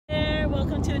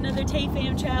welcome to another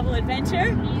Tay-Fam travel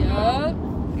adventure. Yup,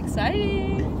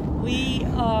 exciting. We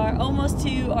are almost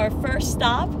to our first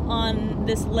stop on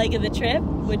this leg of the trip,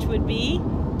 which would be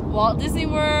Walt Disney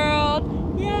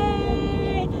World.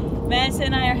 Yay! Madison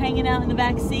and I are hanging out in the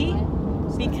back seat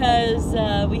because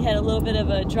we had a little bit of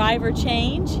a driver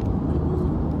change.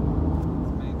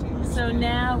 So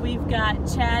now we've got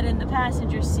Chad in the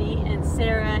passenger seat and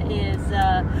Sarah is,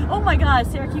 oh my God,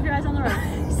 Sarah, keep your eyes on the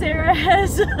road. Sarah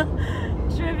has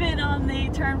driven on the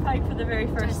turnpike for the very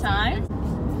first time.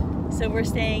 So we're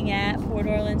staying at Port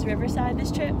Orleans Riverside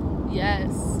this trip.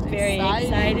 Yes, Very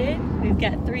excited. We've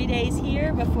got 3 days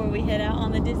here before we head out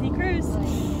on the Disney cruise.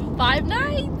 5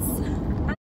 nights.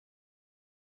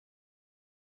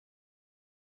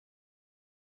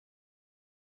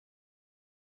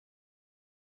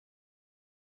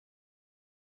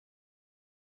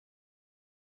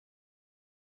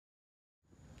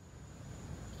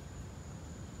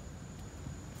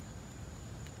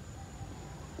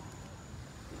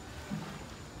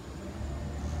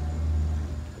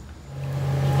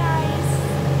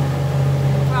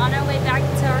 Back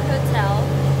to our hotel.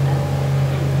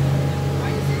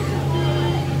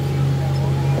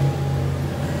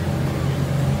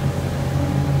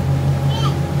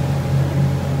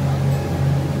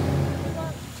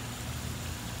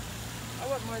 I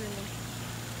want more than this.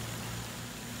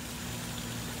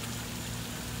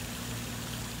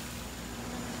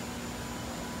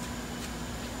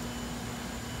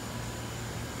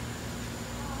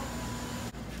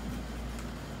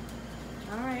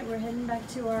 Alright, we're heading back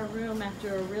to our room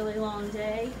after a really long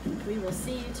day. We will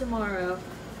see you tomorrow.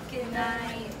 Good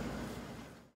night.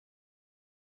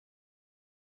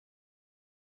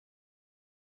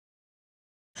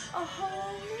 A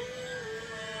whole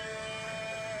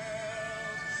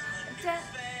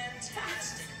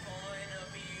fantastic point of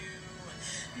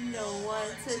view. No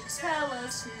one to tell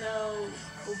us no,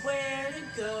 or where to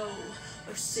go,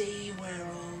 or say we're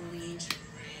only dreaming.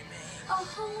 A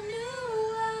whole new